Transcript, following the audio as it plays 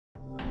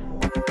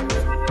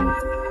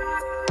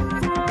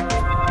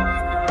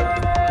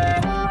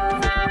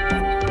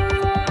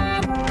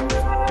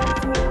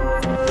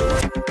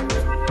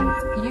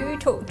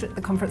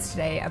conference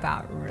today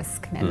about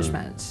risk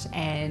management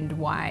and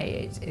why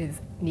it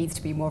needs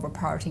to be more of a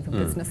priority for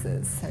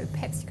businesses. So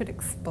perhaps you could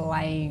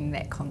explain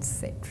that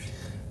concept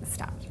at the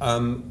start.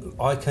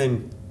 I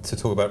came to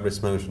talk about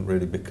risk management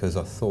really because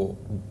I thought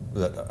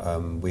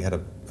that we had a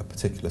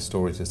particular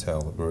story to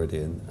tell at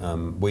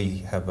Meridian. We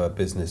have a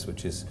business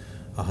which is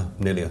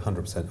nearly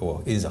 100%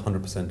 or is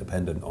 100%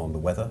 dependent on the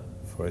weather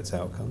for its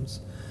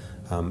outcomes.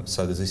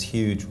 So there's this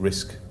huge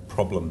risk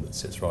problem that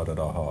sits right at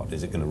our heart.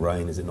 Is it going to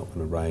rain? Is it not going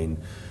to rain?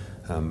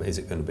 Is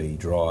it going to be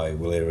dry?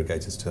 Will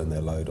irrigators turn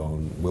their load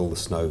on? Will the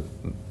snow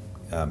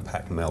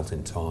pack melt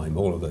in time?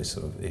 All of those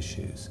sort of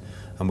issues.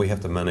 And we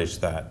have to manage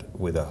that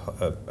with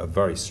a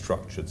very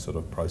structured sort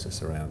of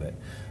process around it.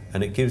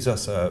 And it gives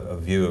us a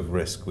view of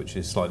risk which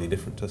is slightly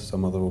different to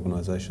some other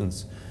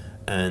organisations,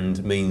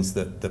 and means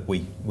that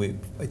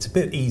it's a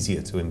bit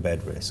easier to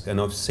embed risk. And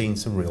I've seen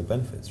some real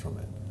benefits from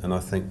it. And I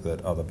think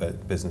that other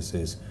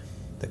businesses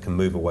that can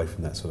move away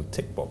from that sort of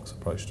tick box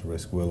approach to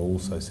risk will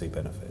also see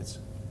benefits.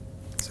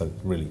 So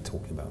really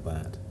talking about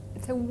that.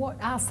 So what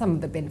are some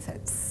of the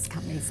benefits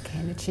companies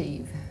can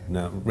achieve?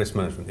 Now, risk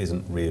management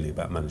isn't really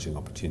about managing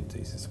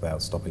opportunities, it's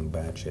about stopping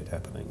bad shit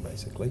happening,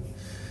 basically.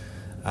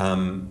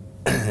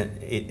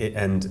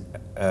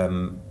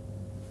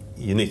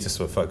 You need to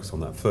sort of focus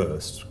on that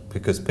first,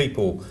 because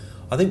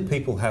I think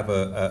people have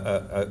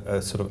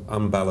a sort of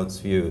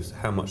unbalanced view of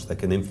how much they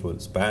can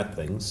influence bad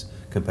things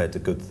compared to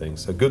good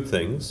things. So good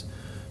things,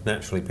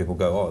 naturally people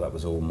go, oh, that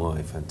was all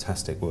my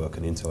fantastic work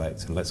and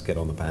intellect, and let's get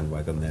on the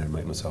bandwagon there and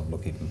make myself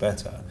look even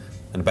better.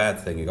 And a bad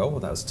thing, you go, oh,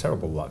 that was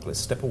terrible luck, let's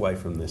step away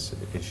from this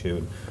issue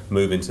and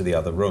move into the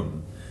other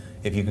room.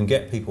 If you can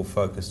get people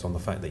focused on the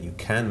fact that you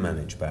can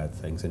manage bad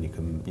things and you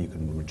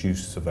can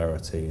reduce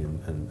severity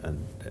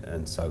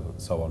and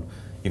so on,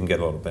 you can get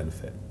a lot of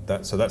benefit.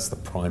 So that's the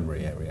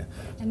primary area.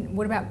 And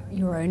what about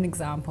your own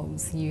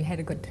examples? You had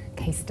a good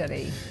case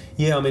study.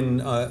 Yeah, I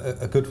mean,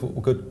 a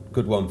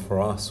good one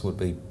for us would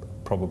be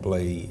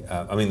probably.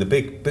 I mean,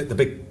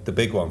 the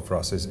big one for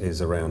us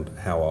is around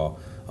how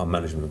our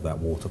management of that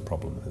water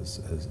problem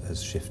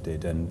has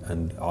shifted,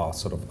 and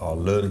our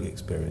learning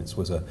experience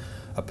was a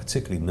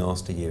particularly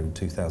nasty year in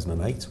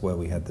 2008, where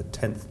we had the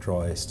 10th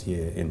driest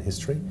year in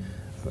history,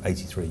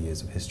 83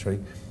 years of history.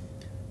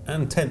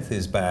 And 10th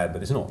is bad,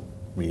 but it's not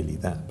really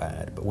that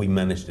bad, but we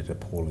managed it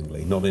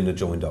appallingly, not in a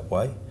joined up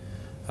way.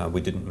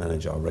 We didn't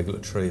manage our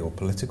regulatory or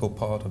political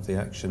part of the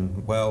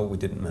action well, we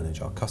didn't manage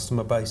our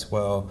customer base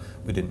well,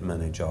 we didn't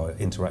manage our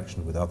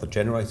interaction with other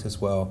generators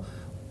well,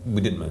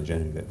 we didn't manage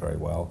any of it very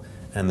well.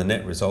 And the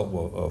net result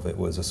of it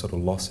was a sort of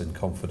loss in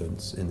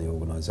confidence in the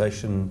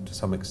organisation to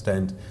some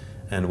extent,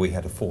 and we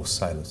had a forced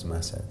sale of some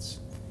assets.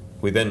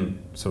 We then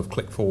sort of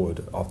clicked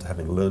forward after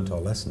having learnt our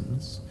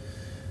lessons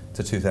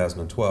to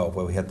 2012,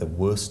 where we had the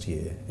worst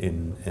year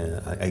in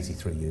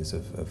 83 years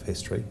of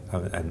history,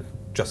 and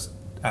just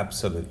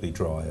absolutely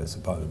dry as a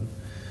bone.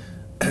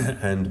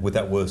 And with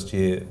that worst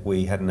year,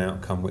 we had an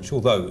outcome which,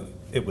 although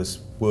it was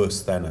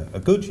worse than a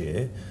good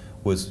year,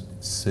 was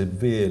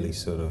severely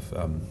sort of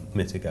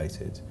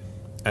mitigated.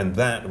 And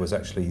that was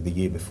actually the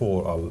year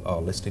before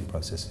our listing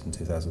process in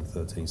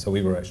 2013. So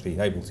we were actually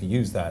able to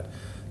use that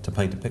to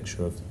paint a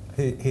picture of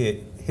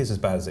here's as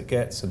bad as it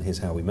gets, and here's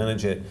how we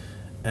manage it.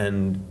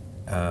 And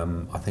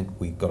I think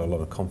we got a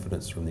lot of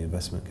confidence from the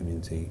investment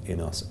community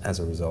in us as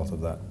a result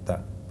of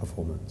that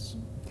performance.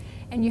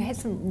 And you had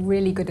some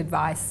really good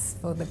advice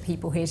for the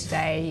people here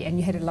today, and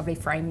you had a lovely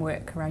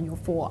framework around your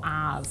 4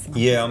 R's.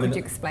 Yeah, I mean, could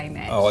you explain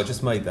that? Oh, I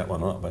just made that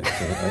one up,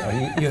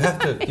 basically. you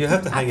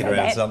have to hang it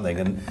around something,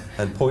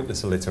 and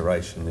pointless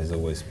alliteration is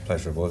always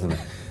pleasurable, isn't it?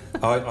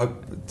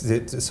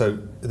 So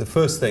the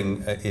first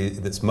thing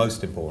that's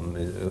most important,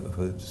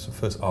 the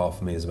first R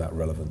for me, is about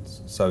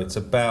relevance. So it's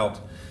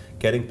about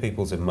getting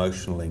people's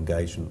emotional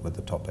engagement with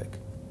the topic.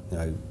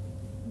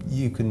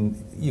 You can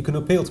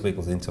appeal to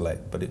people's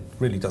intellect, but it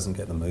really doesn't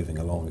get them moving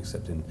along,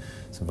 except in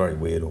some very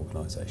weird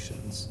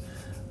organisations,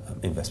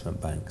 investment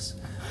banks.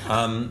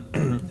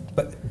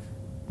 But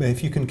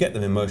if you can get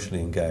them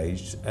emotionally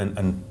engaged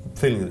and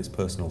feeling that it's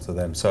personal to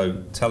them,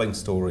 so telling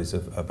stories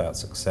about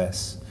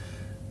success,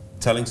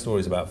 telling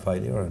stories about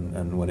failure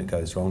and when it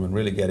goes wrong, and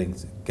really getting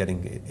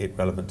it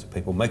relevant to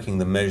people, making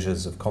the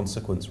measures of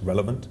consequence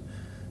relevant,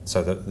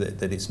 so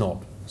that it's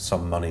not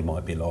some money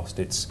might be lost,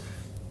 it's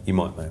you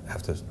might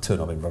have to turn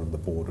up in front of the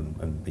board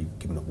and be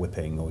given a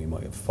whipping, or you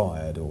might get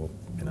fired, or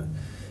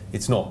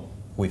it's not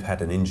we've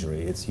had an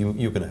injury. It's you're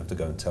going to have to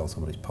go and tell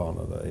somebody's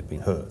partner that they've been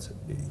hurt.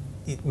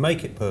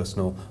 Make it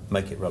personal,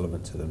 make it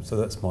relevant to them. So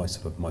that's my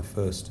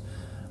first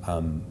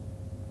and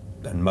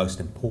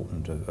most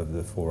important of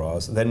the 4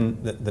 R's.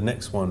 Then the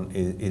next one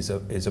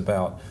is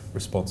about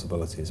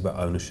responsibility. It's about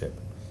ownership.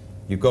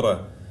 You've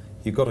got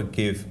to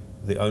give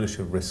the ownership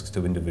of risks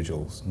to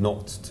individuals,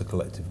 not to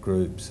collective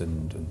groups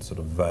and sort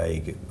of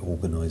vague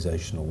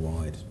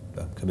organisational-wide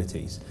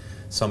committees.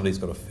 Somebody's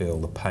got to feel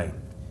the pain.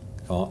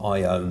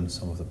 I own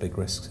some of the big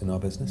risks in our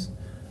business,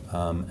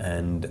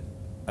 and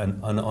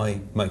I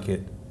make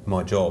it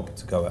my job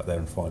to go out there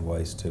and find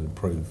ways to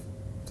improve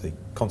the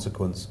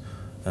consequence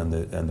and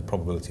the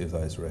probability of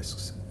those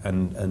risks.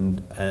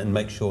 and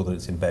make sure that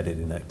it's embedded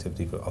in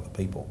activity for other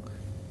people.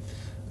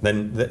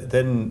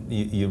 Then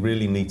you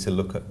really need to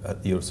look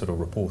at your sort of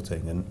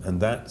reporting, and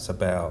that's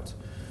about,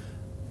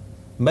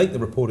 make the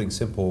reporting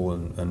simple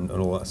and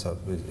all that stuff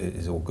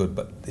is all good,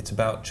 but it's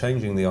about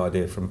changing the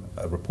idea from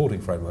a reporting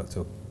framework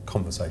to a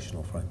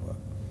conversational framework.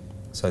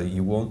 So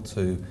you want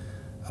to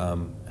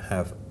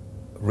have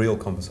real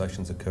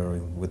conversations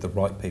occurring with the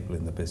right people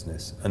in the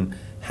business, and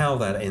how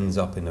that ends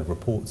up in a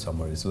report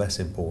somewhere is less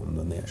important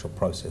than the actual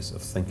process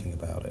of thinking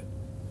about it.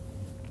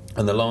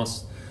 And the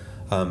last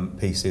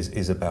piece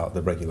is about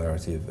the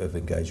regularity of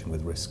engaging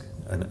with risk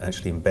and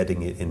actually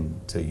embedding it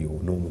into your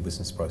normal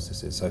business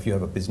processes. So if you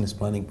have a business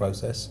planning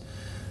process,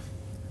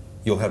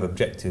 you'll have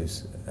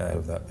objectives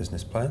of that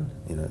business plan,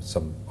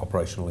 some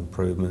operational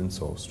improvements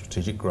or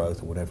strategic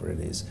growth or whatever it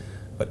is.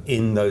 But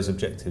in those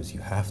objectives, you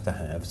have to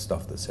have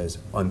stuff that says,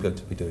 I'm going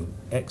to be doing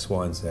X,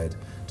 Y, and Z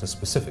to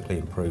specifically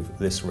improve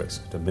this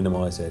risk, to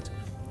minimise it,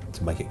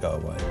 to make it go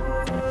away.